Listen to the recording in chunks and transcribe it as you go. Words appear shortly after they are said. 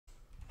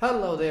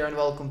Hello there and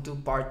welcome to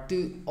part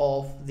 2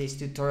 of this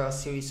tutorial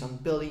series on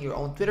building your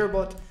own Twitter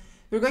bot.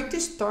 We're going to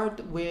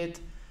start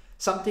with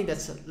something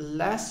that's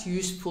less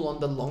useful on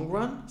the long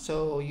run,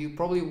 so you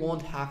probably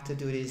won't have to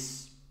do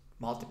this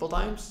multiple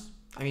times.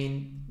 I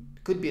mean,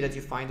 it could be that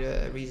you find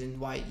a reason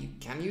why you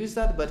can use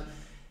that, but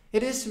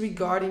it is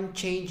regarding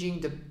changing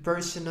the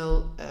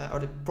personal or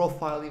the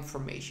profile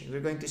information.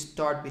 We're going to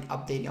start with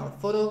updating our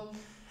photo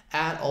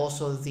and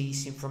also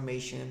these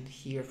information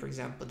here, for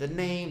example, the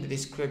name, the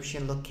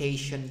description,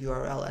 location,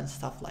 URL, and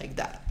stuff like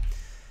that.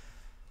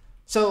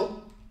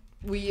 So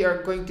we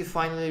are going to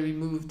finally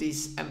remove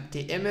this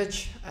empty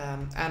image,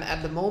 and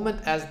at the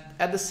moment,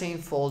 at the same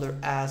folder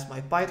as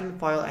my Python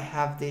file, I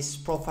have this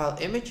profile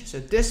image. So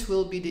this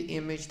will be the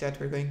image that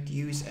we're going to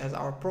use as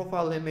our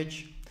profile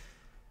image.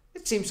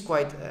 It seems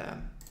quite a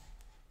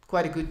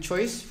good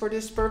choice for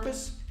this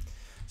purpose.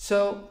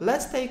 So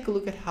let's take a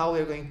look at how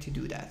we're going to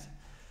do that.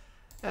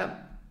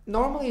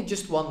 Normally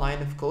just one line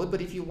of code,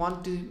 but if you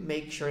want to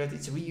make sure that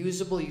it's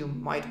reusable, you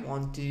might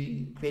want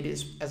to create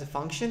it as a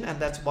function, and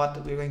that's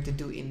what we're going to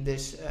do in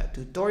this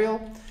tutorial.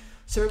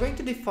 So we're going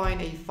to define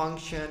a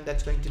function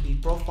that's going to be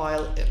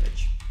profile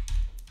image,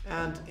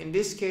 and in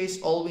this case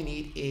all we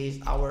need is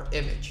our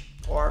image,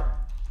 or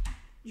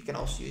you can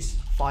also use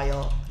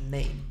file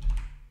name.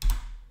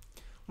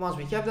 Once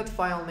we have that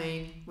file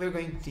name, we're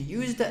going to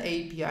use the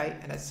API,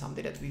 and that's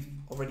something that we've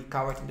already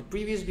covered in the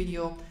previous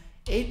video.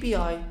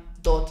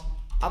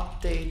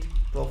 API.update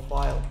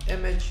profile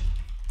image,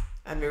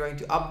 and we're going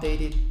to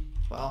update it,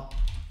 well,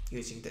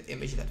 using the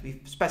image that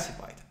we've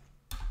specified.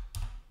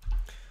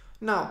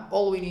 Now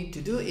all we need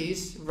to do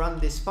is run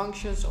this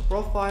function, so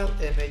profile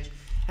image,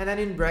 and then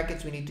in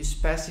brackets we need to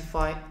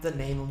specify the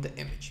name of the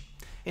image.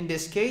 In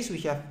this case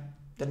we have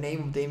the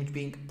name of the image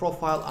being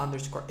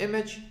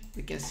profile_image.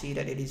 We can see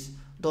that it is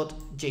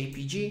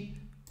 .jpg,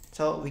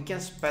 so we can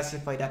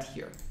specify that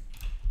here,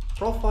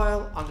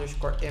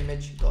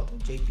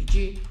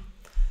 profile_image.jpg.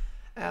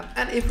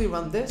 And if we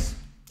run this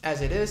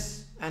as it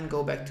is and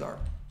go back to our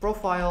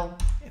profile,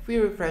 if we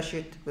refresh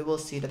it, we will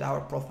see that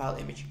our profile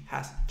image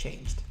has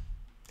changed.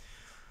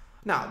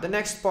 Now the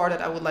next part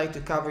that I would like to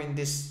cover in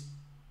this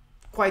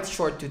quite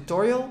short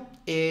tutorial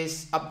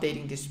is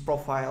updating this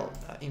profile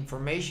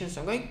information. So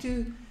I'm going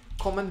to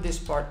comment this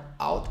part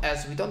out,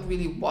 as we don't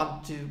really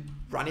want to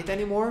run it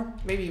anymore,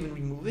 maybe even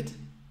remove it.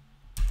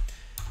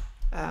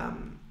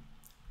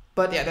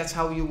 But yeah, that's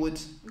how you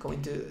would go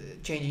into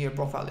changing your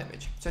profile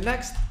image. So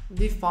next,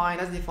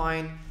 let's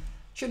define,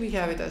 should we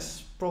have it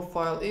as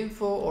profile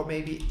info, or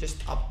maybe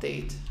just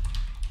update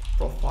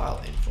profile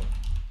info,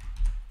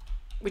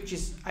 which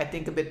is, I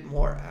think, a bit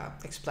more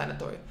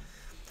explanatory.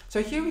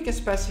 So here we can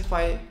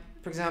specify,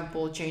 for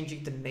example,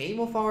 changing the name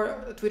of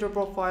our Twitter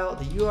profile,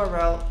 the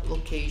URL,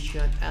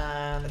 location,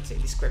 and let's say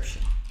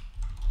description.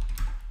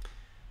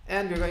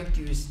 And we're going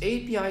to use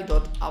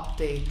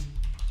API.update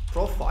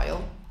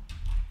profile.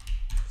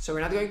 So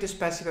we're not going to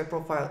specify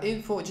profile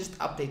info, just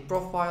update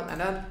profile,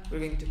 and then we're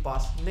going to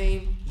pass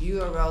name,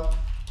 URL,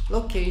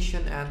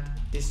 location, and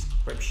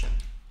description.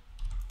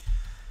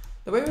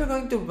 The way we're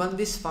going to run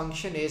this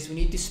function is we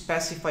need to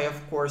specify,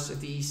 of course,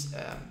 these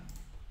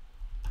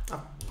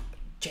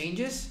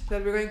changes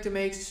that we're going to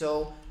make.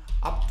 So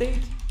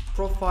update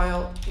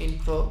profile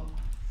info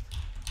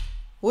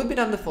would be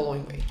done the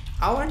following way.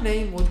 Our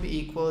name would be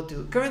equal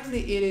to,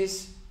 currently it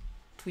is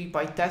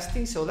tweetpy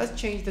testing, so let's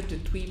change that to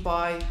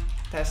tweetpy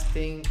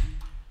testing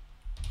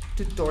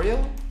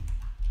tutorial.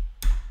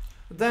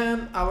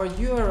 Then our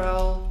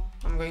URL,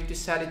 I'm going to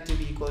set it to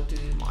be equal to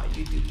my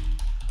YouTube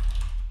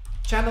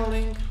channel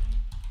link.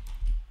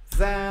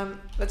 Then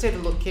let's say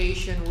the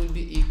location would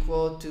be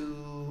equal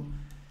to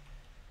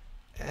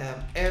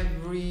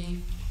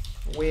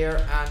everywhere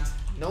and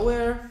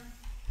nowhere,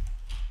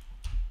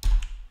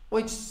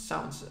 which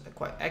sounds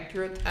quite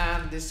accurate.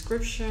 And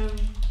description,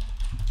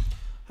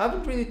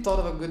 haven't really thought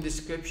of a good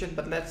description,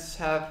 but let's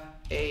have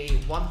a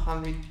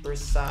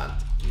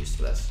 100%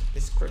 useless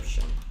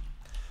description.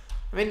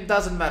 I mean, it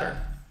doesn't matter,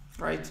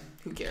 right?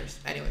 Who cares?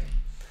 Anyway,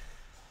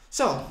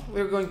 so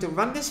we're going to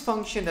run this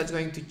function that's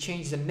going to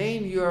change the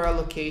name, URL,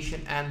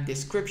 location, and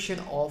description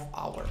of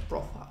our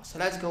profile. So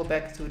let's go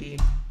back to the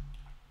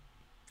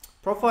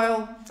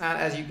profile, and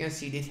as you can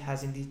see, it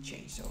has indeed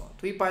changed. So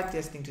tweetpy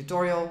testing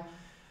tutorial,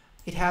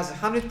 it has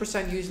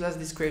 100% useless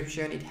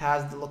description, it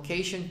has the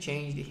location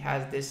changed, it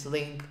has this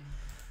link,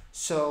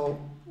 so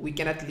we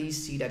can at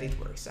least see that it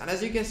works. And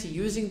as you can see,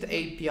 using the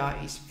API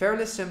is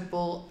fairly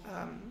simple.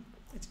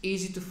 It's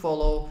easy to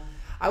follow.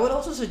 I would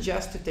also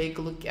suggest to take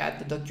a look at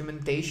the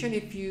documentation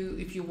if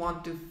you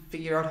want to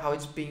figure out how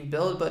it's being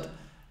built, but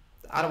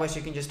otherwise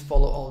you can just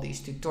follow all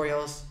these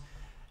tutorials.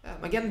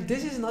 Again,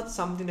 this is not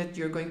something that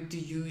you're going to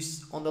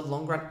use on the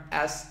long run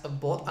as a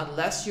bot,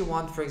 unless you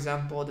want, for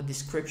example, the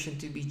description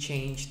to be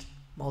changed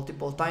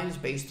multiple times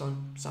based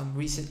on some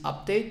recent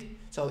update.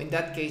 So in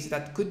that case,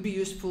 that could be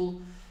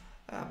useful.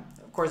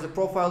 Of course, the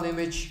profile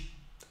image,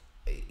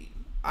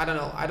 I don't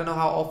know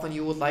how often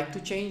you would like to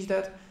change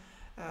that.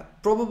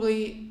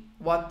 Probably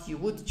what you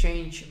would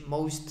change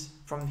most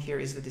from here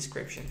is the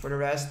description. For the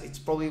rest, it's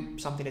probably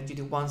something that you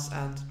do once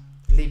and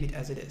leave it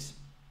as it is.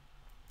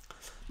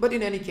 But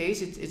in any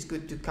case, it's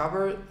good to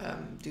cover,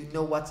 to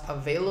know what's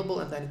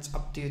available, and then it's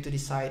up to you to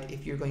decide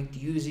if you're going to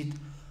use it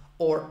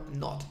or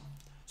not.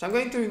 So I'm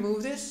going to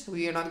remove this.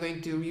 We are not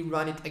going to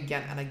rerun it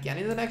again and again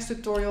in the next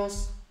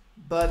tutorials,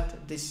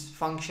 but this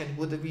function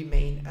would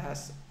remain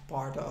as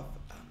part of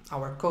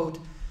our code.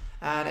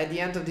 And at the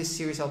end of this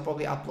series, I'll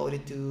probably upload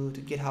it to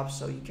GitHub,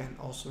 so you can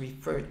also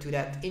refer to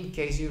that in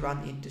case you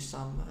run into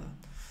some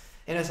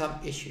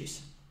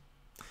issues.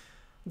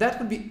 That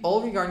would be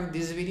all regarding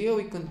this video.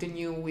 We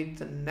continue with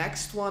the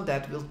next one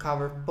that will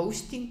cover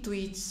posting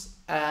tweets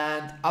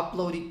and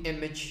uploading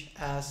image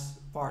as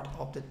part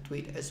of the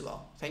tweet as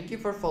well. Thank you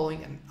for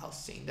following, and I'll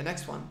see you in the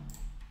next one.